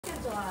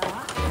좋아.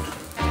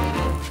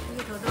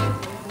 이게 더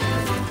좋고.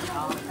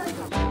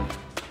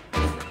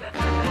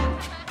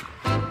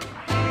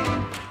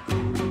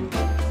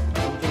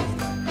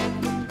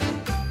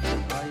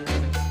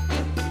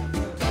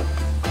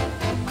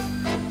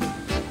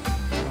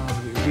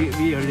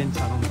 위 열린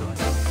자동차.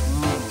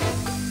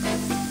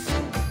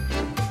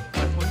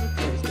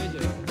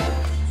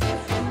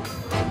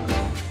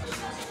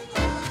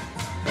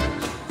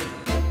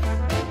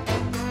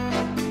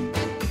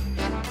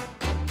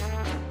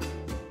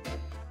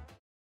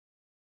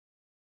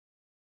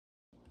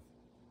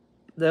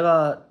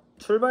 내가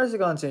출발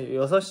시간 지금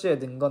 6시에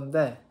는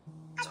건데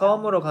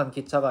처음으로 간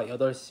기차가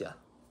 8시야.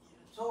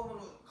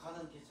 처음으로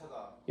가는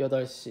기차가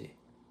 8시.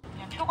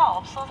 그냥 표가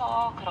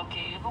없어서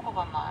그렇게 일부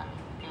구간만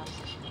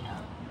되었으시네요.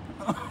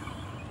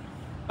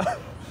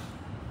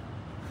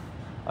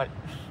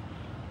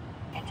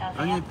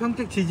 괜찮으세요? 아니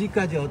평택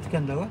지지까지 어떻게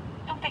한다고?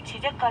 평택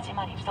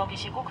지제까지만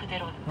입석이시고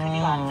그대로 그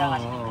뒤로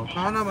앉아가시면 돼요.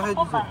 하나만 한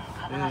번만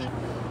해주세요.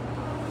 가능하시면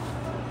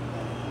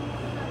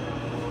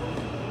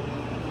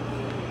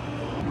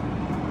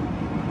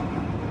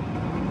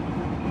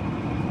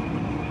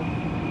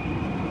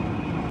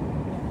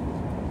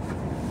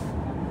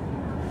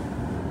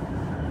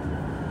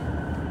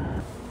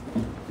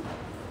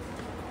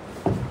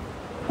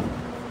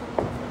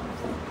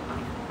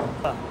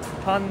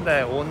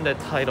타는데 오는데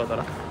다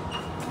이러더라.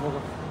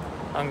 뭐가?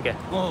 안개.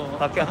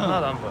 밖에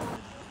하나도 안 보여.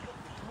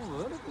 왜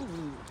이렇게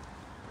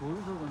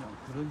거기서 그냥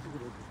그런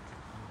식으로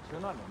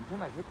전화를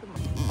엄청나게 했더만.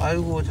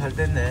 아이고 잘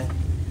됐네.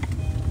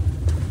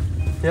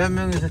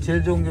 대한민국에서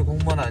제일 좋은 게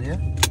공무원 아니야?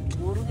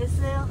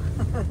 모르겠어요.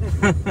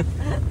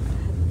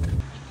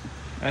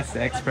 That's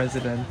the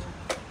ex-president.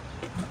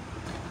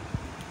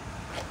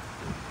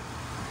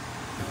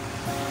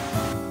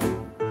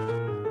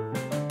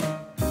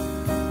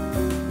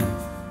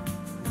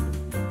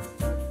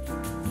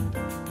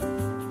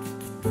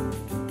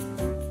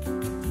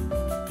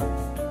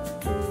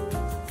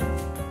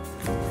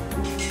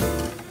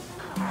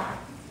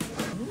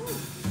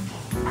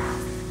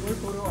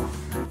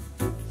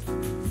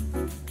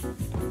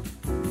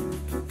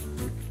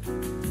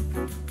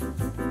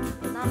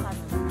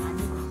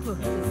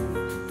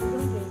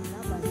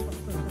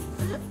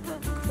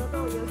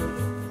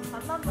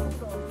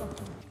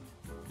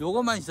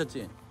 요거만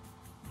있었지.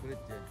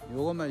 그랬지.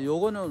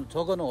 요거는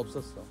저거는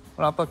없었어.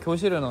 그럼 아빠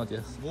교실은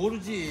어디였어?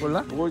 모르지.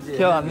 몰라? 모르지.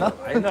 기억 안 나?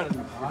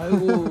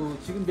 아이고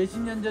지금 몇십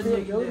년 전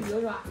얘기인데.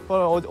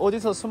 그럼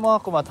어디서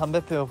숨어갖고 막 담배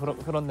피우고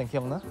그런 데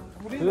기억나?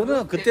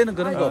 그거는 그때는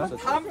그런 거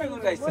없었어.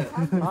 파란배가 있어요.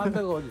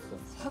 담배가 어디 있어?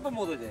 사도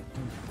못 오지.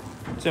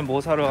 지금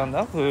뭐 사러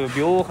간다? 그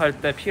묘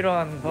갈 때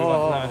필요한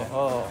물건 사야 돼.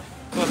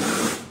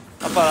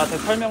 아빠 나한테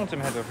설명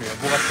좀 해줘. 그게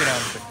뭐가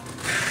필요한지.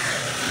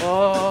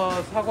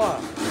 사과,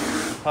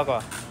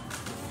 사과.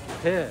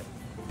 배,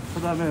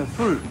 그다음에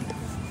술,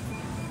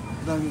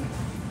 그다음에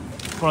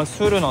그럼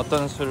술은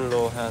어떤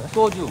술로 해야 돼?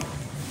 소주,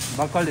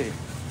 막걸리.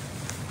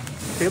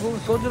 대부분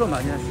소주로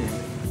많이 하지.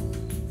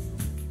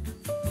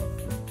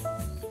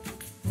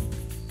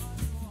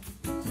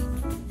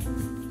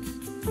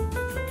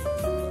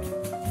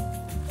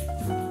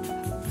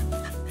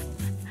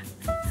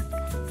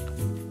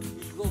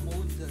 이거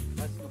먹으니까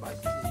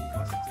맛있지.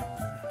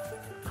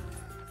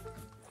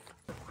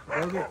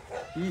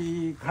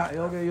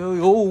 여기 요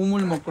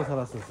우물 먹고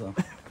살았었어.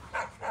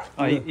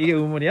 아 이게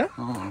우물이야?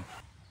 어.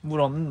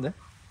 물 없는데?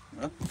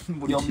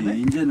 물이 없네.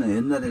 이제는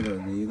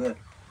옛날에는 이거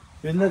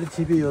옛날에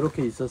집이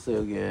이렇게 있었어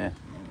여기에.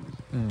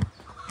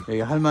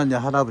 여기 할머니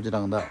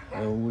할아버지랑 나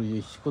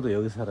우리 식구도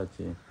여기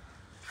살았지.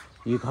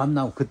 이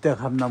감나무 그때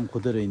감나무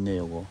그대로 있네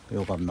요거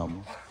요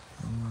감나무.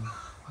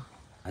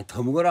 아니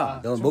더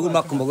먹어라. 너 먹을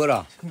만큼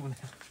먹어라. 충분해.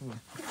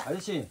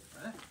 아저씨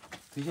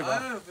드셔봐.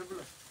 아유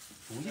배불러.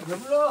 우리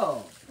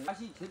배불러.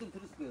 맛이 제대로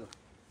들었을 거예요.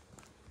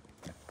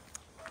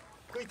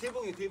 거의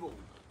대봉이에요 대봉.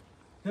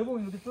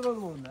 대봉이 이렇게 뚫어서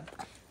먹었네.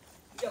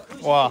 야,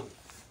 그것이 와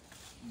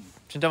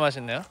진짜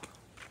맛있네요.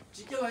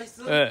 진짜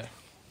맛있어. 네.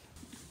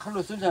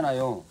 칼로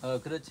썰잖아요.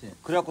 그렇지.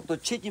 그래갖고 또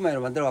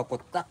치즈만으로 만들어갖고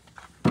딱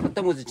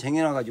걷다 못해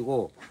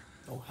쟁여놔가지고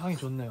향이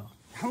좋네요.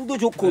 향도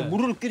좋고 네.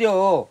 물을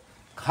끓여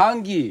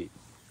감기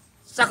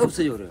싹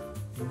없어요 그래.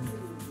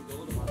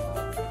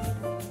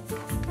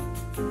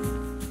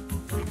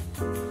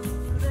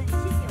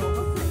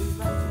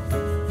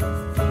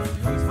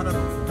 여기 살아도.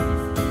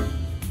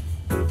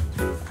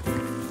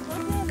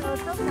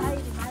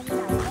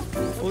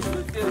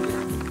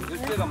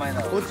 열대가 많이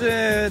나와.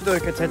 호주에도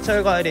이렇게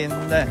제철 과일이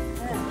있는데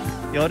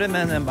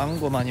여름에는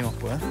망고 많이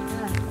먹고요.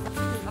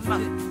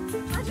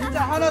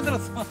 진짜 하나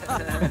들었어. 못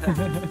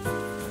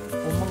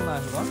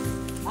먹나요 그거?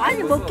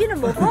 아니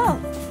먹기는 먹어.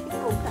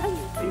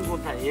 이거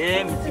다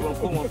예, 지금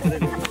꽁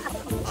그대로.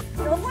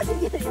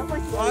 요것이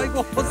요것이.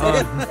 아이고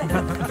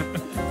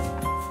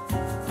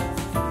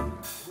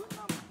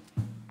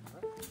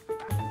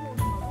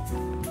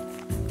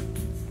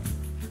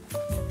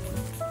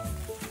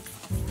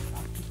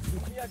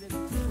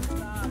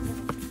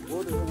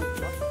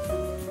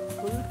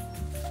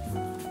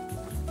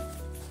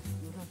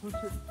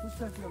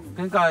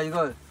그러니까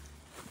이거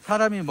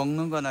사람이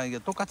먹는 거나 이게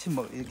똑같이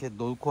이렇게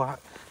놓고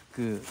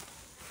그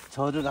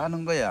절을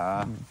하는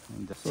거야.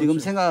 지금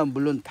생각은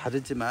물론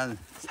다르지만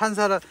산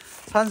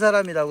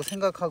사람이라고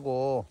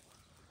생각하고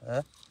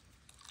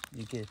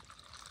이렇게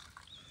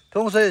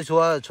평소에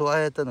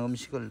좋아했던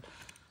음식을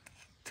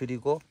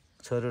드리고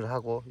절을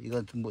하고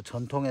이건 뭐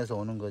전통에서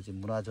오는 거지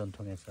문화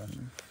전통에서.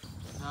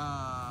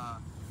 자.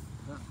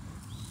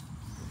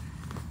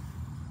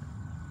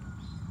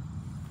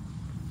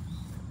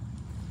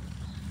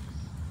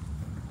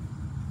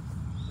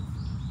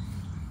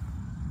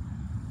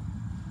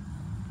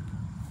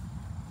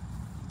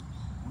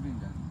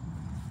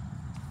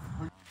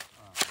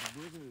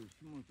 무엇을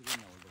신문을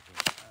쓰겠나 원래.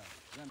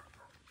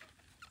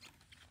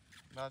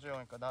 나주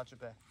오니까 나주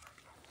배.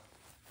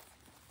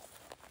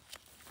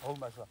 어우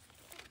맛있어.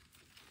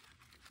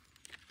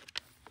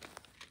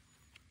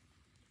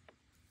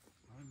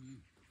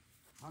 아니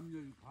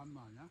밤열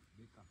밤만 아니야?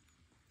 몇가?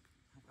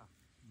 잠깐.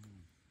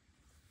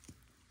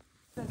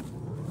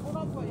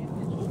 소나무가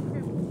이렇게 좋은 게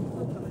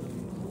있었잖아.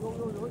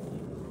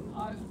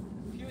 아,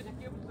 비오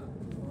작게부터.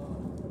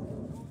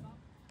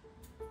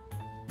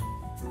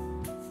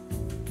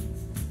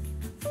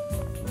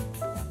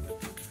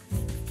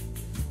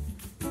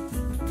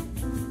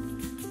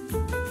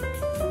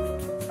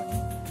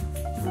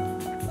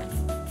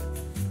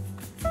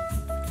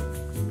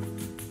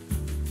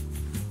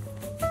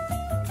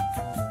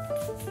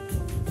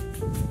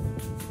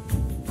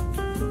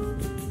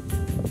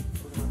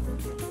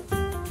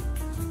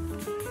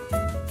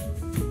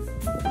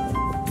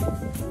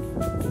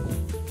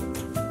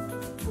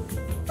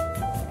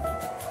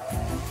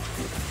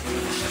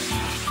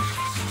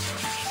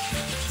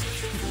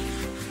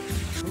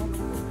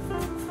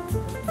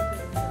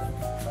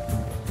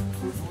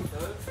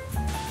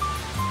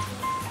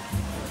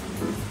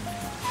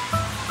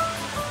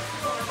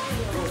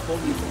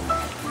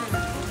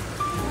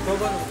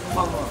 저거는 금방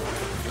와.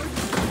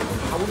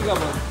 가구리가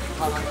뭐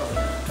다 나가고.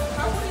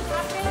 가구리 다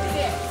빼야 돼.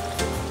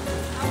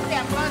 가구리 안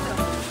맞아.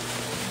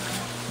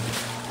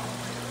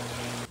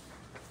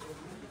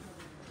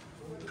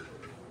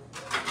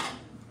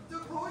 저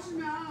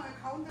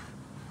더우시면 가운데.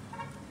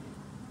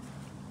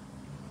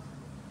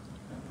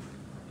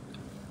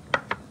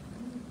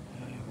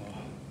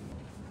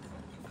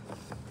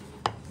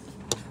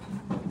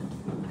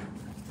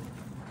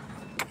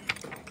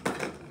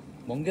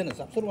 멍게는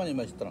쌉소름하니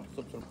맛있더라.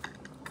 쌉소름.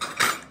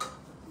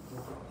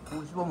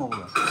 그거 씹어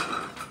먹으면.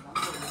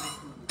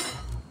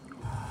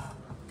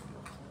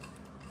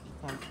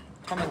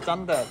 처음엔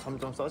짠데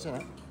점점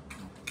써지네.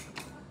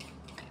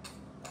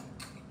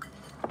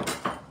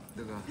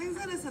 내가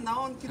생선에서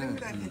나온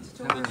기름이라 대체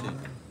좋아.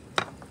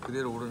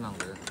 그대로 우러난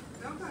거야.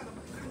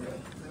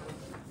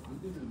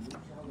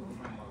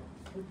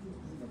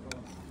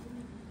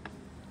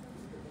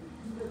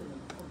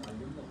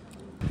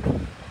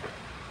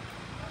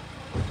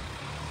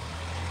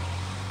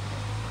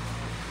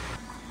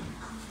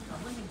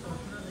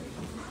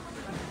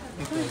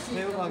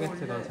 새우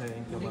바게트가 제일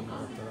인기가 많은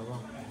것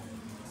같더라고.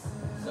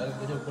 나는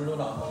그냥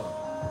불러라 안 먹어.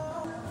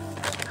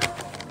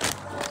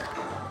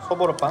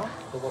 소보로빵?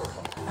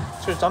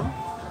 7점?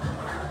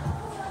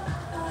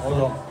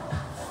 5점.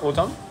 5점?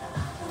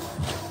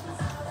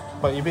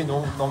 뭐 입이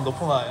너무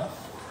높은 거 아니야?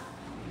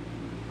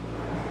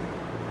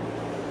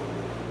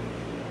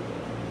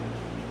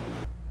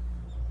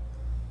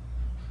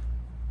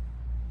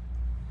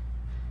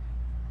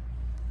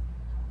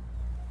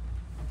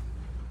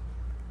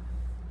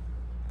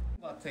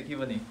 같아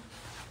기분이.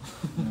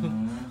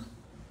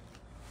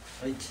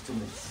 아이 진짜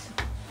맛있어.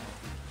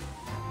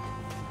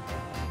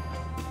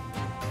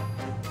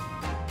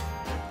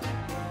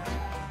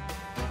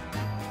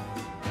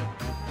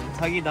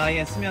 자기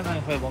나이에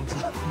수면을 거의 멈춰.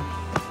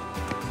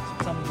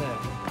 13세.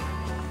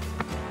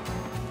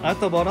 아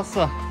또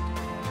멀었어.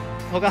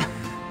 더 가.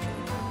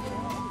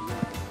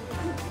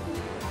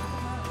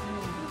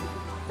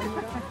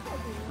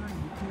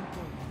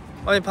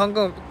 아니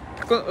방금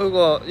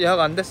이거 예약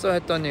안 됐어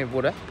했더니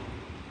뭐래?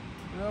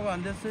 예약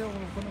안 됐어요.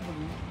 그럼 끊은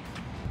거지.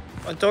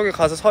 아, 저기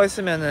가서 서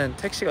있으면은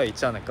택시가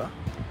있지 않을까?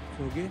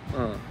 저기?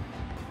 응.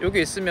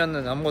 여기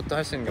있으면은 아무것도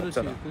할 수 있는 게 그렇지.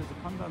 없잖아. 그래서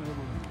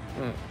판단해보면.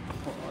 응.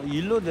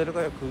 일로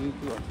내려가야 그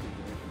같은데.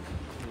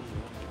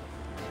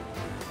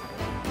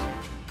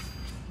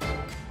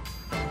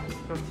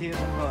 그럼 뒤에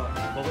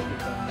뭔가 먹을 게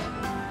있다.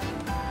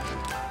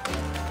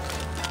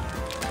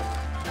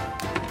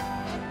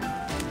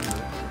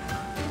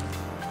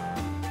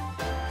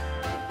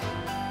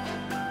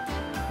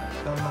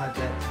 Don't let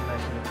that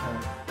like your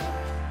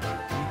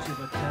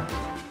YouTube account.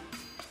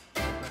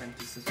 Go ahead and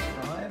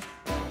subscribe.